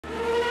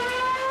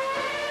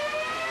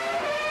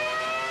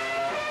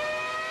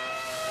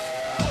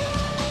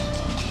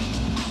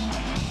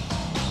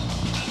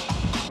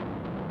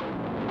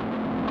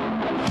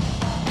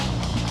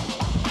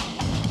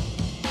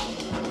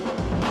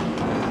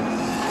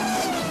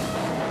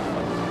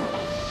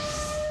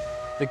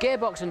The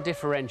gearbox and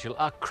differential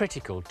are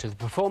critical to the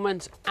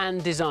performance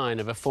and design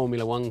of a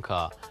Formula One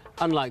car.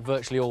 Unlike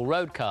virtually all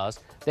road cars,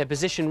 they're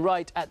positioned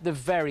right at the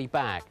very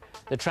back.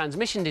 The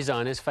transmission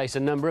designers face a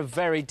number of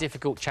very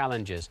difficult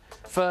challenges.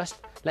 First,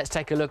 let's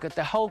take a look at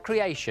the whole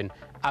creation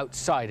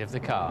outside of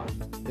the car.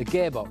 The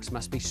gearbox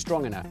must be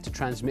strong enough to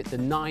transmit the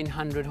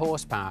 900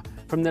 horsepower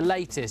from the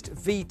latest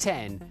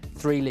V10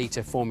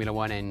 3-litre Formula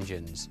One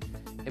engines.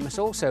 It must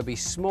also be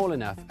small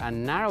enough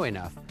and narrow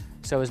enough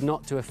so as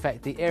not to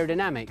affect the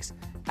aerodynamics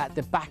at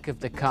the back of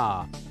the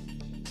car.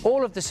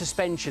 All of the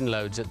suspension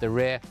loads at the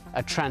rear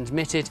are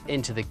transmitted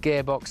into the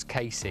gearbox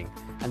casing,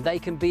 and they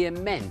can be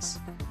immense,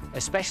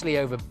 especially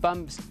over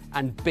bumps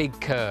and big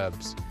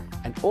curbs.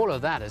 And all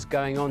of that is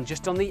going on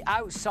just on the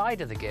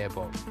outside of the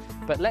gearbox.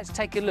 But let's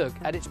take a look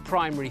at its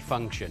primary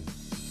function.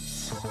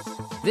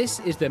 This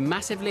is the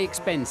massively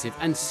expensive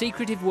and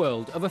secretive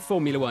world of a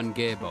Formula One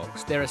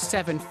gearbox. There are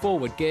 7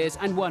 forward gears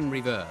and 1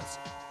 reverse.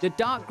 The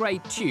dark grey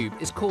tube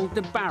is called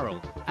the barrel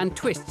and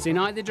twists in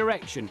either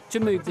direction to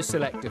move the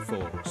selector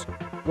forks.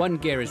 One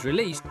gear is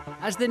released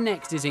as the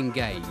next is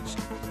engaged.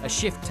 A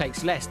shift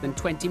takes less than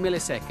 20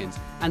 milliseconds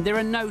and there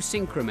are no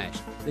synchromesh.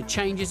 The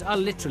changes are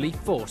literally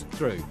forced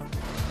through.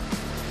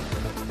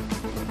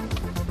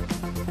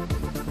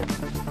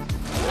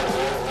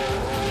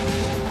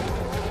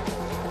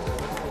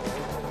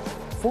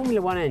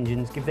 Formula One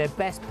engines give their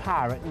best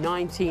power at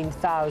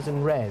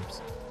 19,000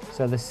 revs,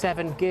 so the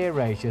 7 gear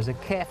ratios are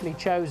carefully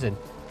chosen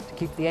to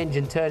keep the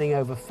engine turning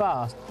over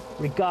fast,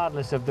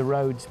 regardless of the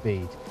road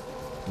speed.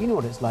 You know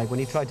what it's like when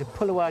you try to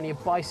pull away on your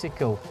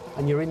bicycle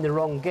and you're in the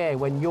wrong gear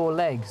when your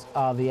legs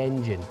are the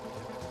engine.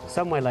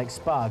 Somewhere like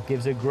Spa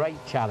gives a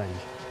great challenge.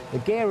 The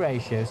gear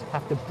ratios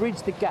have to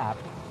bridge the gap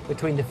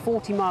between the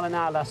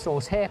 40-mile-an-hour La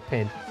Source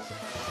hairpin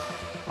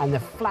and the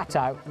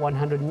flat-out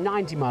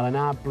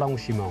 190-mile-an-hour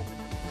Blanchiment.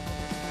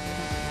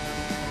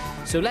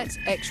 So let's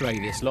x-ray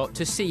this lot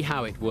to see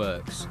how it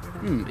works.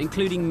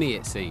 Including me,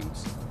 it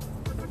seems.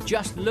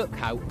 Just look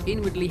how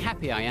inwardly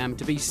happy I am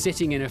to be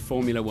sitting in a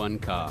Formula One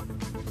car.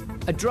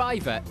 A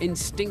driver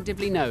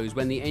instinctively knows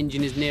when the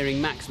engine is nearing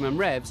maximum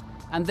revs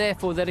and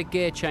therefore that a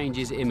gear change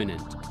is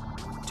imminent.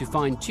 To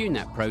fine-tune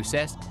that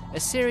process, a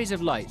series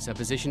of lights are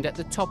positioned at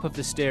the top of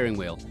the steering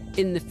wheel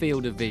in the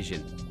field of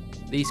vision.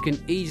 These can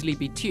easily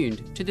be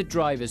tuned to the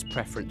driver's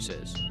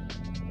preferences.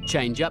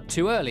 Change up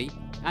too early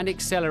and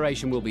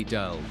acceleration will be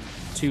dulled.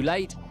 Too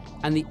late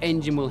and the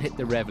engine will hit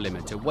the rev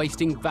limiter,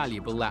 wasting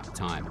valuable lap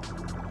time.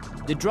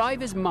 The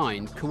driver's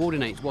mind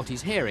coordinates what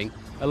he's hearing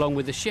along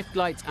with the shift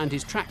lights and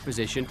his track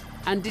position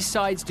and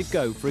decides to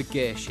go for a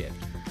gear shift.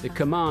 The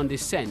command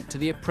is sent to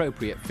the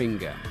appropriate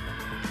finger.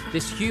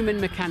 This human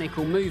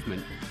mechanical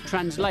movement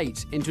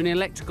translates into an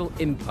electrical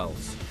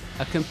impulse.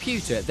 A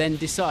computer then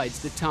decides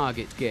the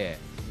target gear.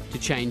 To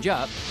change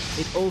up,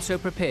 it also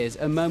prepares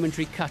a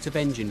momentary cut of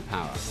engine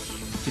power.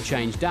 To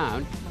change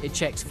down, it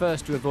checks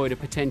first to avoid a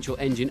potential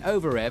engine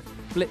over-rev,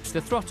 flips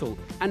the throttle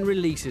and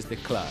releases the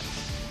clutch.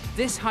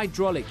 This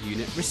hydraulic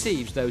unit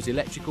receives those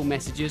electrical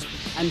messages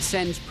and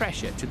sends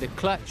pressure to the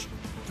clutch,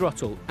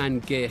 throttle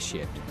and gear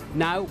shift.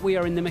 Now we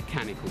are in the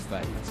mechanical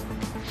phase.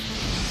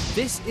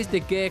 This is the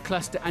gear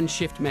cluster and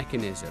shift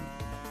mechanism.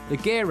 The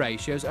gear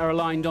ratios are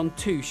aligned on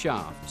 2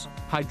 shafts.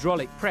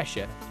 Hydraulic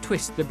pressure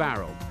twists the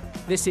barrel.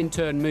 This in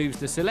turn moves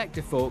the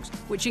selector forks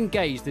which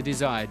engage the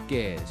desired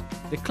gears.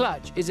 The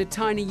clutch is a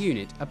tiny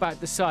unit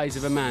about the size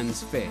of a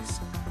man's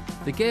fist.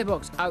 The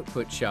gearbox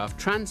output shaft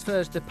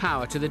transfers the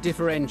power to the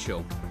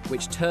differential,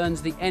 which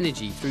turns the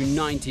energy through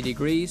 90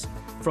 degrees.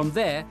 From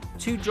there,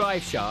 2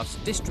 drive shafts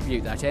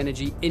distribute that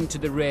energy into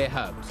the rear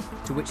hubs,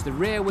 to which the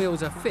rear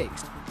wheels are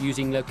fixed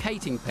using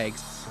locating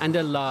pegs and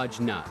a large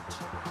nut.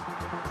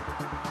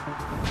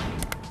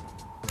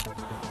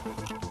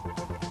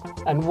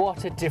 And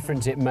what a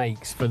difference it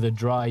makes for the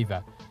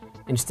driver.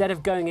 Instead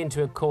of going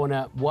into a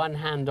corner, one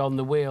hand on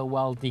the wheel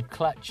while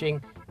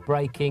declutching,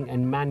 braking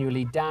and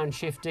manually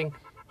downshifting,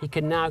 he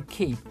can now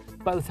keep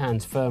both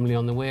hands firmly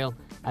on the wheel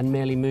and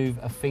merely move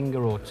a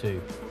finger or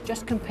 2.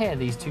 Just compare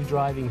these 2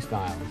 driving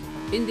styles.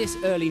 In this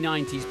early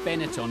 90s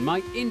Benetton,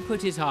 my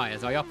input is high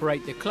as I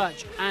operate the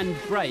clutch and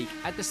brake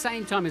at the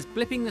same time as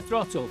blipping the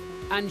throttle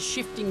and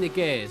shifting the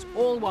gears,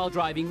 all while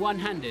driving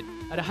one-handed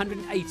at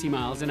 180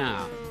 miles an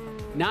hour.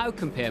 Now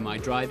compare my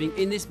driving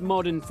in this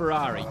modern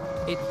Ferrari.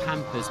 It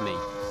pampers me.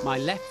 My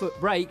left foot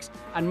brakes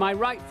and my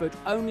right foot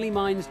only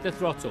minds the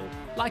throttle,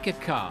 like a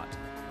cart.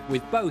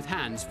 With both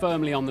hands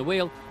firmly on the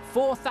wheel,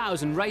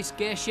 4,000 race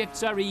gear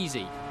shifts are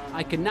easy.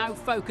 I can now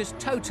focus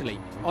totally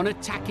on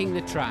attacking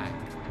the track.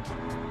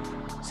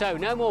 So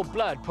no more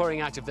blood pouring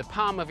out of the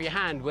palm of your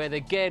hand where the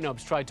gear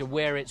knobs tried to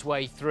wear its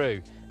way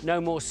through. No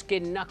more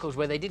skinned knuckles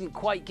where they didn't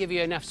quite give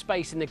you enough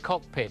space in the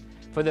cockpit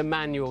for the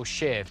manual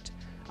shift.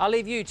 I'll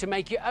leave you to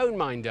make your own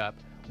mind up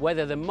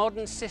whether the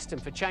modern system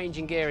for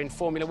changing gear in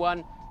Formula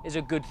One is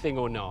a good thing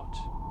or not.